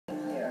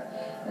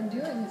And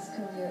during his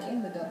career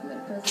in the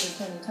government, President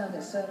Tony Tan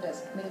has served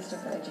as Minister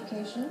for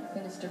Education,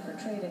 Minister for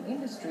Trade and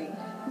Industry,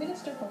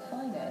 Minister for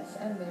Finance,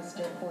 and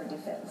Minister for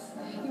Defense.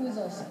 He was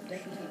also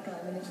Deputy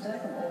Prime Minister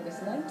from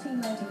August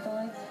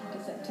 1995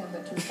 to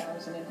September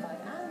 2005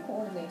 and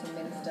Coordinating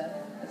Minister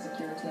for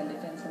Security and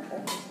Defense from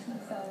August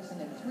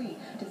 2003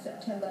 to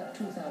September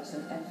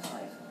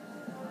 2005.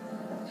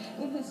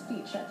 In his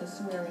speech at the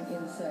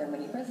swearing-in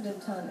ceremony,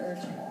 President Tan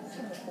urged all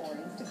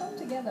Singaporeans to come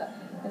together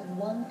as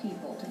one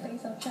people to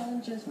face our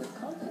challenges with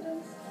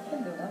confidence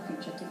and build our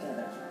future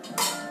together.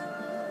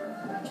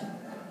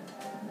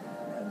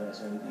 And as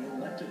an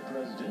elected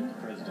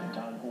president, President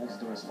Tan holds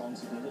the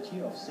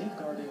responsibility of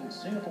safeguarding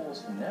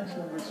Singapore's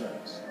national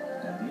reserves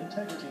and the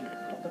integrity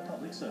of the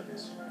public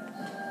service.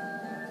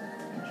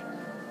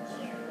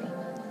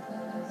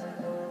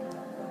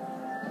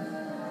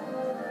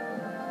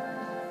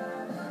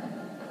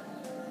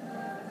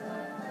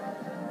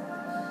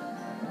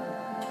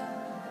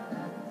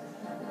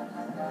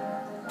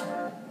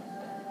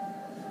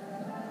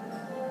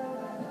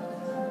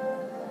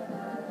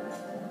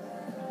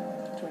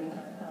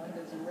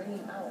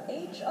 Our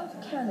age of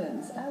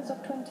cannons as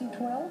of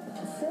 2012,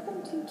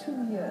 72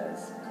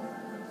 years.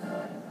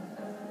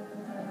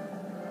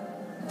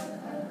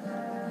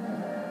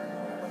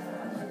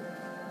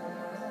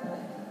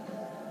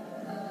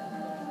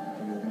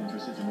 You'll be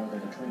interested to know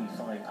that the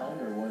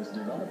 25-pounder was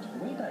developed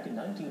way back in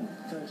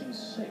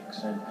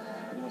 1936, and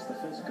it was the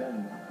first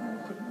gun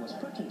was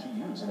put into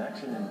use in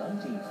action in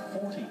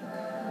 1940.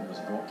 It was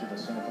brought to the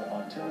Singapore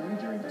artillery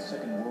during the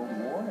Second World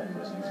War and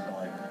was used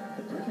by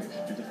the British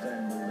to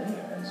defend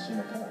Malaya and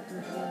Singapore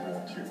during World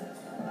War II.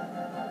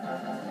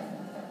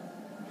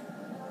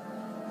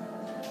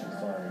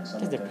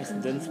 It's the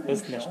President's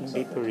first National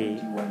Day parade.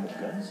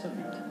 Gun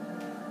salute.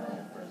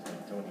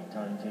 President Tony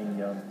Tan Keng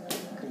Yam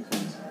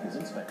concludes his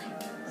inspection.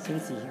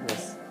 Since he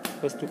was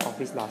first took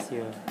office last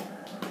year.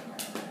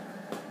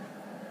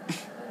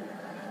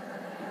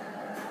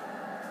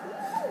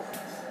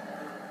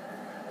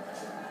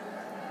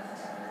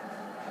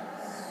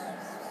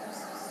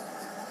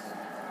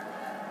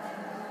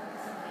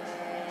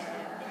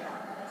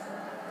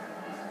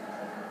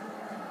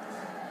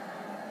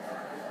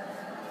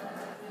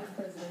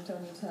 President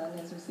Tony Tan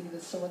has received a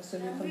sword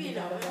salute from the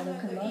Guard of Honor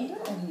Commander,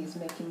 and he is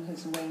making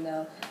his way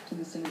now to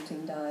the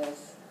saluting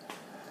dais.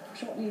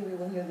 Shortly, we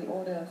will hear the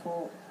order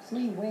for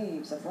 3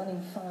 waves of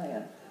running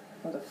fire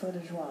for the feu de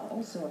joie,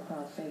 also a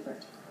crowd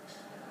favorite.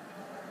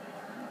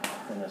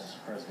 And as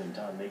President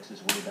Tan makes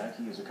his way back,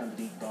 he is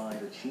accompanied by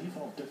the Chief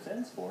of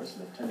Defense Force,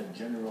 Lieutenant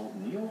General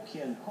Neo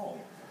Kian Hong,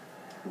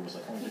 who was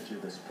appointed to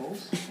this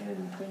post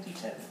in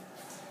 2010.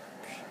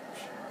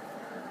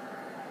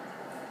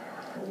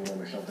 Well,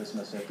 Michelle, this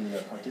must have been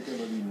a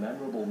particularly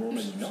memorable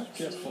moment, not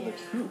just for the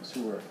troops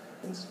who were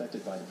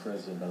inspected by the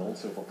President, but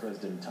also for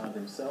President Tan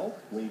himself,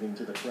 waving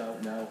to the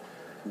crowd now,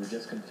 who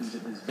just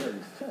completed his very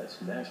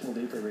first National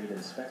Day Parade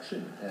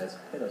inspection as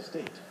head of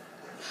state.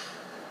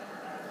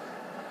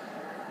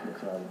 The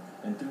crowd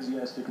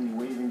enthusiastically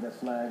waving their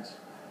flags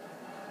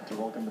to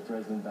welcome the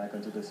President back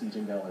onto the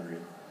seating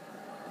gallery.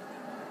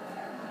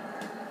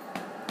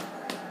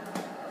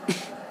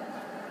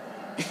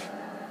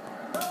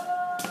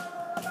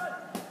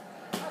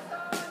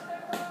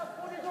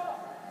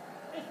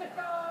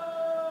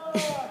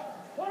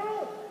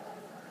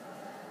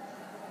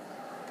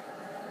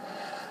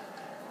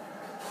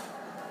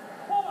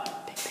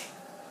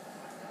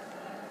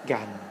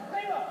 Gun.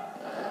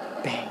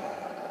 Bang.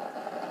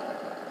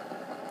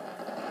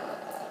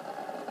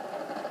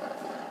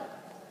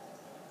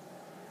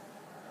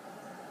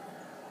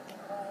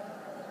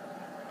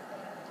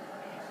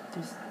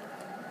 Just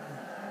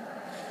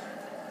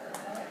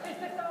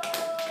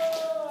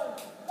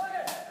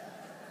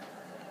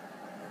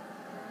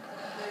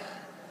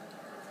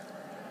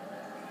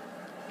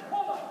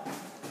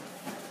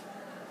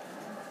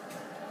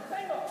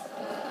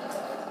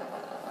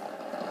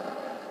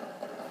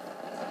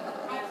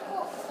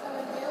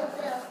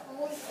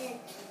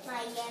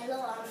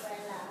yellow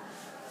umbrella.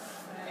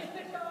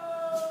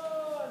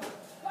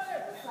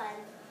 Fun.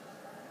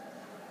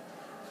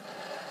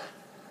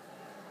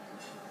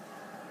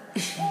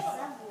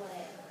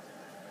 Subway.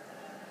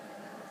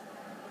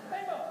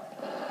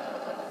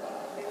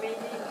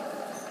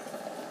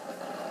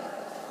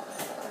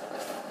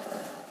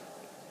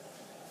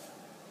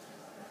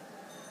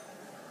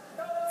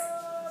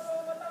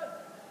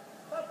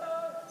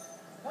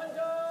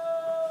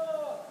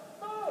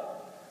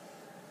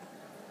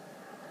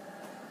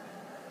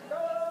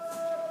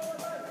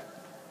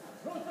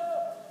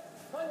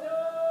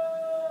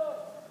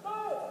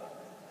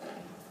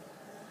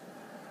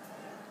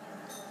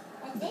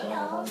 The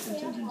Guard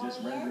contingent is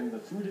rendering the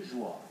feu de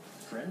joie,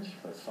 French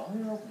for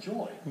fire of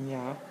joy.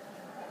 yeah.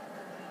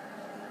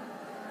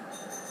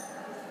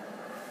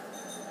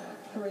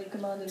 Parade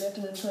Commander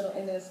Lieutenant Colonel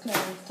N.S.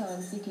 Clarence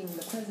Tan seeking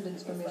the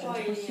President's permission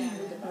to proceed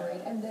with the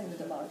parade and then with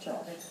the march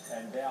off.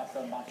 And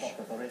thereafter march off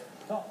the parade.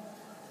 So,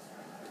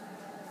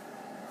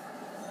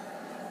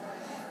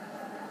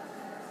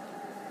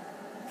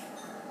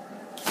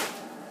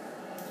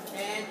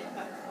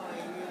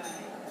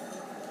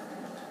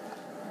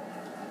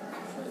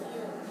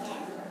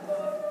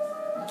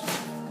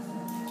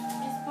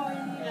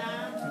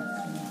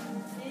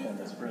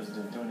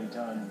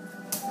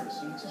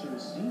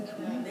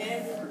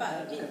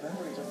 had to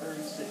commemorate a very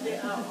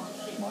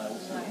significant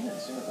milestone in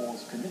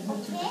Singapore's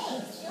commitment to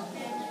defense.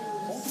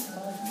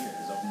 45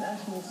 years of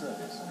national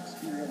service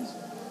experience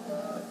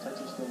that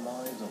touches the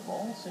lives of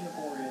all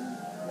Singaporean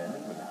men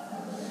and women.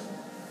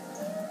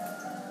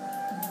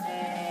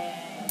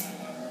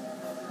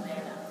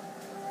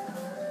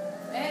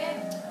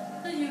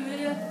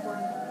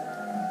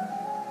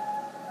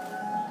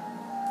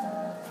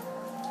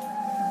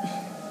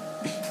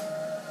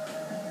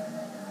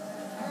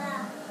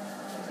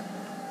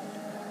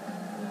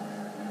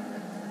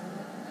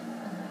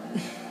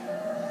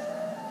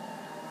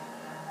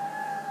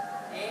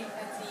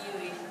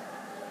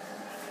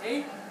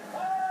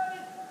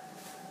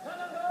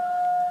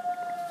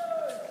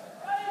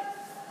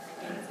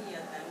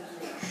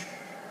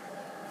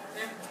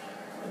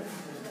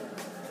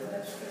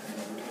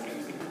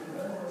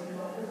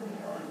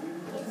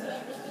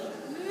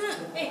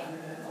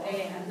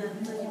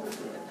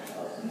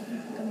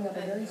 Coming up,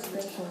 a very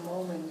special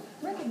moment.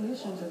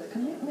 Recognition for the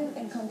commitment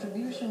and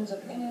contributions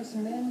of NS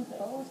men,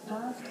 both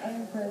past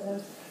and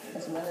present,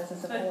 as well as the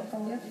support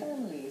from their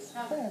families,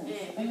 friends,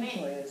 and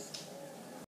employers.